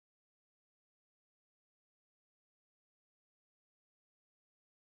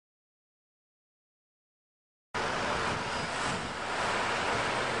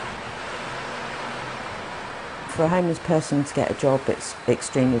For a homeless person to get a job, it's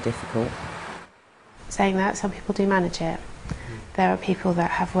extremely difficult. Saying that, some people do manage it. There are people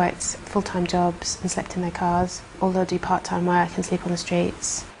that have worked full-time jobs and slept in their cars, or they'll do part-time work and sleep on the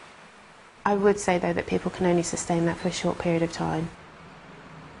streets. I would say, though, that people can only sustain that for a short period of time.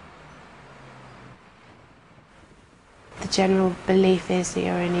 The general belief is that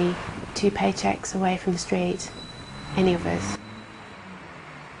you're only 2 paychecks away from the street, any of us.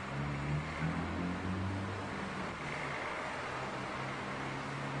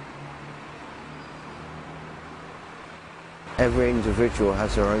 Every individual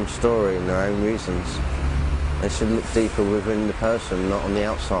has their own story and their own reasons. They should look deeper within the person, not on the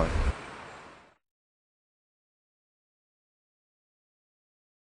outside.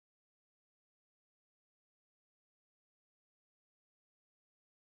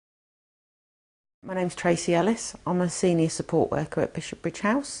 My name's Tracy Ellis. I'm a senior support worker at Bishopbridge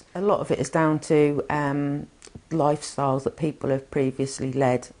House. A lot of it is down to lifestyles that people have previously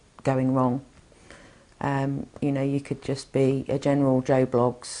led going wrong. You know, you could just be a general Joe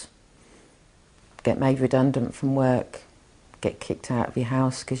Bloggs, get made redundant from work, get kicked out of your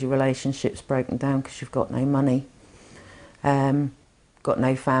house because your relationship's broken down because you've got no money, got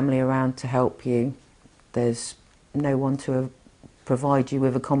no family around to help you, there's no one to provide you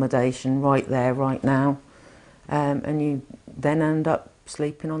with accommodation right there, right now, and you then end up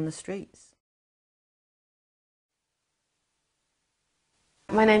sleeping on the streets.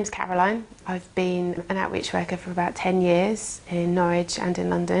 My name's Caroline. I've been an outreach worker for about 10 years in Norwich and in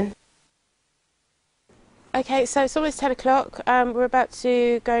London. Okay, so it's almost 10 o'clock. We're about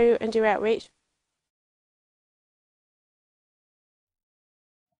to go and do outreach.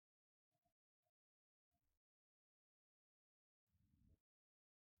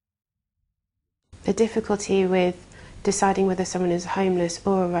 The difficulty with deciding whether someone is homeless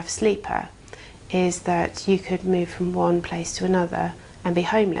or a rough sleeper is that you could move from one place to another and be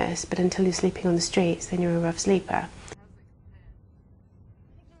homeless, but until you're sleeping on the streets, then you're a rough sleeper.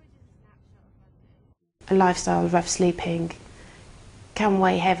 A lifestyle of rough sleeping can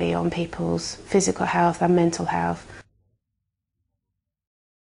weigh heavy on people's physical health and mental health.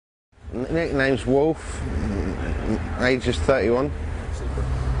 Nickname's Wolf, age is 31.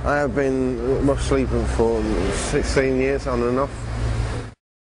 I have been rough sleeping for 16 years on and off.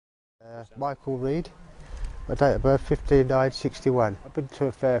 Michael Reed. My date of birth 15/9/61. I've been to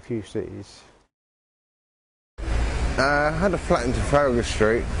a fair few cities. I had a flat in Trafalgar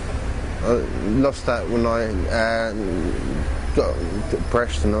Street. I lost that when I got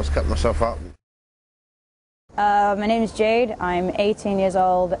depressed and I was cutting myself up. My name is Jade. I'm 18 years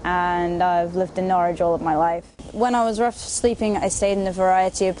old and I've lived in Norwich all of my life. When I was rough sleeping, I stayed in a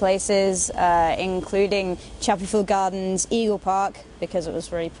variety of places, including Chapelfield Gardens, Eagle Park, because it was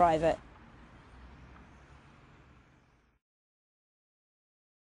very private.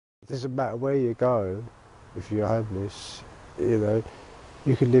 It doesn't matter where you go if you're homeless, you know.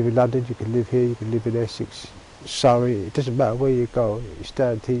 You can live in London, you can live here, you can live in Essex, Surrey. It doesn't matter where you go, it's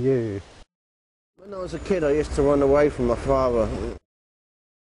down to you. When I was a kid, I used to run away from my father.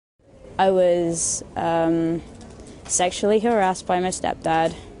 I was sexually harassed by my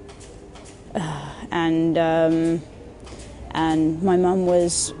stepdad, and my mum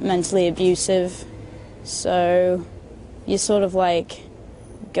was mentally abusive. So you sort of like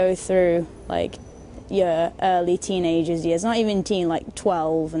go through like your early teenagers years, not even teen, like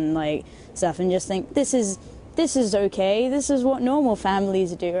 12 and like stuff, and just think this is okay. This is what normal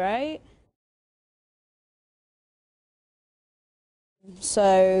families do, right?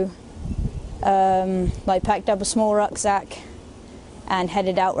 So, like packed up a small rucksack and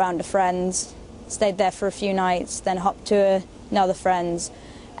headed out round to friends, stayed there for a few nights, then hopped to another friend's,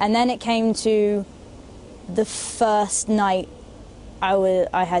 and then it came to the first night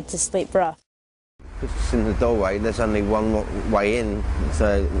I had to sleep rough. Because it's in the doorway, there's only one way in,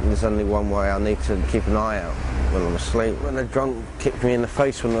 so there's only one way I need to keep an eye out when I'm asleep. When a drunk kicked me in the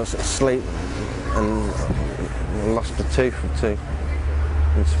face when I was asleep and I lost a tooth or two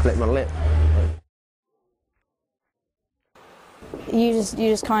and split my lip. You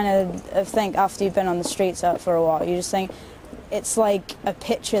just kind of think after you've been on the streets for a while, you just think it's like a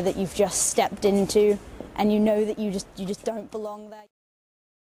picture that you've just stepped into, and you know that you just don't belong there.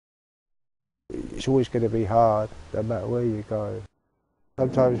 It's always going to be hard, no matter where you go.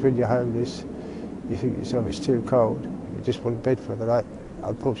 Sometimes when you're homeless, you think to yourself it's too cold, you just want bed for the night.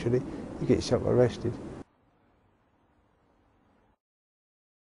 Unfortunately, you get yourself arrested.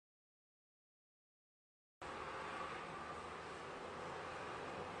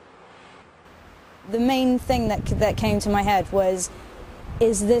 The main thing that came to my head was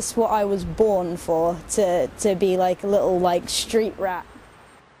is this what I was born for, to be like a little like street rat?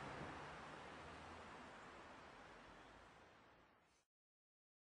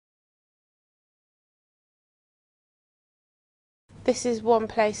 This is one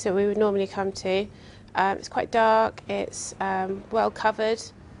place that we would normally come to. It's quite dark, it's well covered.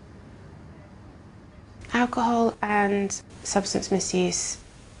 Alcohol and substance misuse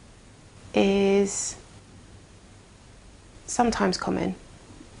is sometimes common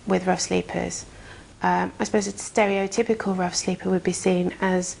with rough sleepers. I suppose a stereotypical rough sleeper would be seen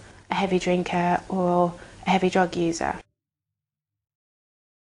as a heavy drinker or a heavy drug user.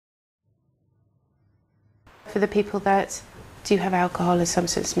 For the people that do have alcohol and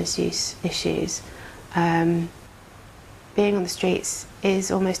substance misuse issues, being on the streets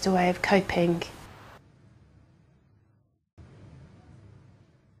is almost a way of coping.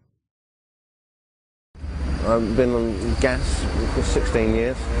 I've been on gas for 16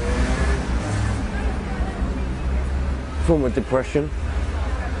 years. Form of depression.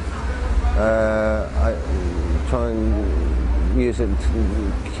 I try and use it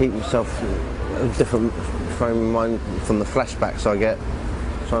to keep myself a different frame of mind from the flashbacks I get,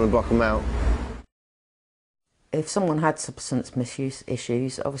 trying to block them out. If someone had substance misuse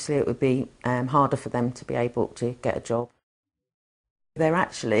issues, obviously it would be harder for them to be able to get a job. They're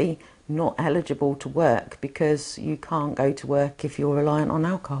actually not eligible to work because you can't go to work if you're reliant on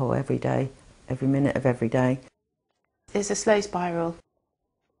alcohol every day, every minute of every day. It's a slow spiral.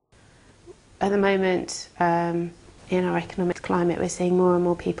 At the moment, in our economic climate, we're seeing more and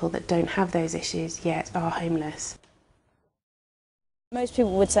more people that don't have those issues yet are homeless. Most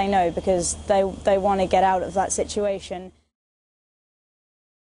people would say no because they want to get out of that situation.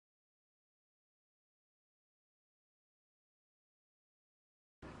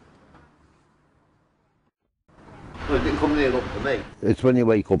 Well, it didn't come near up to me. It's when you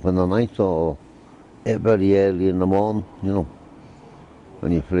wake up in the night or very early in the morning, you know,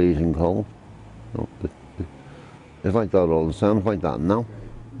 when you're freezing cold. You know, it's like that all the time, it's like that now.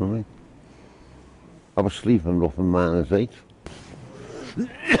 Right? I was sleeping rough in -8.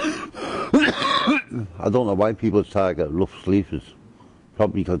 I don't know why people target rough sleepers.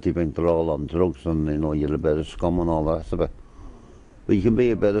 Probably because they think they're all on drugs and they know you're a bit of scum and all the rest of it. But you can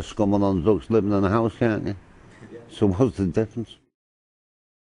be a bit of scum and on drugs living in a house, can't you? So what's the difference?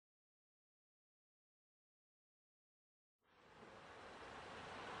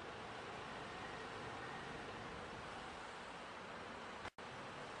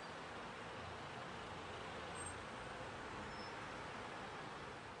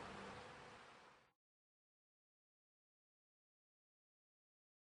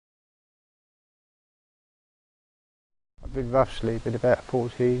 I've been rough sleeping about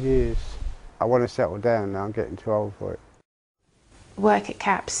 14 years. I want to settle down now, I'm getting too old for it. Work at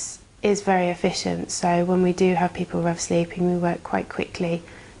CAPS is very efficient, so when we do have people rough sleeping, we work quite quickly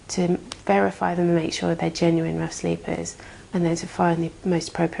to verify them and make sure they're genuine rough sleepers, and then to find the most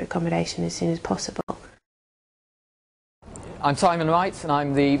appropriate accommodation as soon as possible. I'm Simon Wright and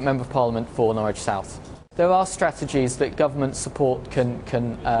I'm the Member of Parliament for Norwich South. There are strategies that government support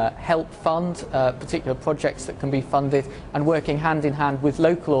can help fund, particular projects that can be funded, and working hand in hand with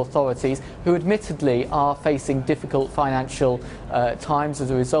local authorities who admittedly are facing difficult financial times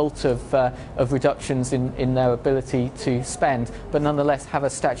as a result of reductions in their ability to spend, but nonetheless have a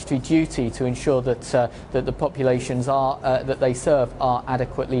statutory duty to ensure that, that the populations that they serve are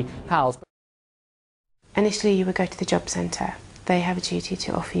adequately housed. Initially you would go to the job centre. They have a duty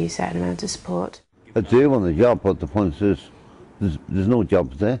to offer you a certain amount of support. I do want a job, but the point is, there's no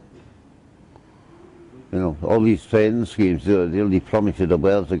jobs there. You know, all these training schemes, they only promise you the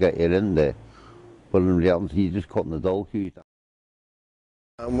world to get you in there, but in reality, you're just cutting the dole queues.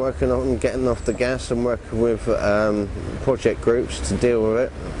 I'm working on getting off the gas and working with project groups to deal with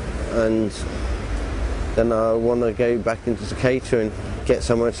it, and then I want to go back into the catering, get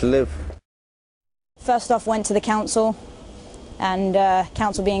somewhere to live. First off, went to the council, and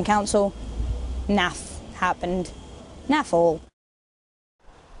council being council, naff happened. Naff all.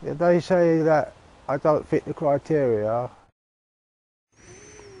 Yeah, they say that I don't fit the criteria.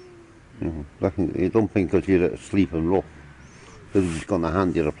 You don't think because you're asleep and rough, they're just going to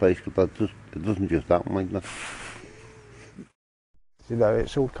hand you a place, because it doesn't just happen like that. You know,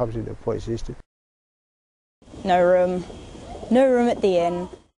 it all comes into the point system. No room. No room at the inn.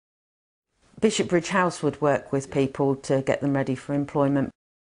 Bishopbridge House would work with people to get them ready for employment.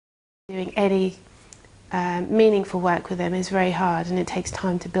 Doing any meaningful work with them is very hard, and it takes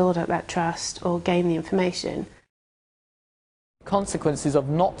time to build up that trust or gain the information. Consequences of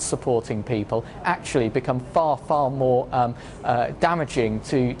not supporting people actually become far, far more damaging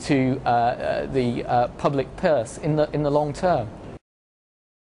to the public purse in the long term.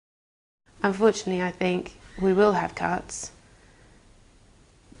 Unfortunately, I think we will have cuts,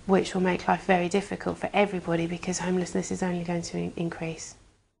 which will make life very difficult for everybody because homelessness is only going to increase.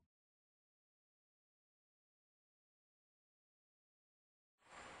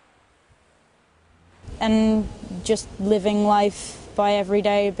 And just living life by every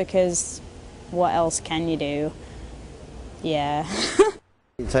day, because what else can you do? Yeah.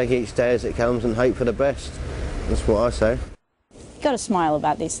 You take each day as it comes and hope for the best. That's what I say. You got to smile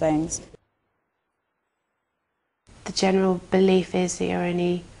about these things. The general belief is that you're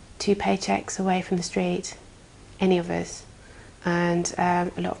only 2 paychecks away from the street, any of us. And a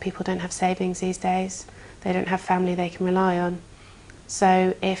lot of people don't have savings these days. They don't have family they can rely on.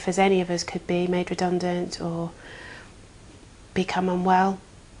 So if, as any of us could be, made redundant or become unwell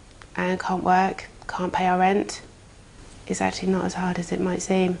and can't work, can't pay our rent, it's actually not as hard as it might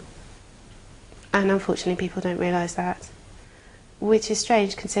seem. And unfortunately people don't realise that, which is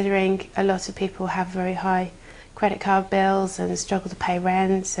strange considering a lot of people have very high credit card bills and struggle to pay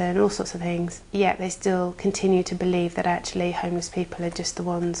rent and all sorts of things. Yet they still continue to believe that actually homeless people are just the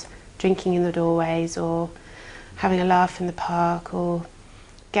ones drinking in the doorways or having a laugh in the park or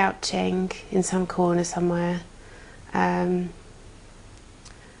gouching in some corner somewhere. And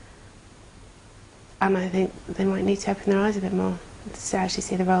I think they might need to open their eyes a bit more to actually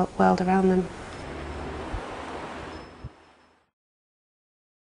see the world around them.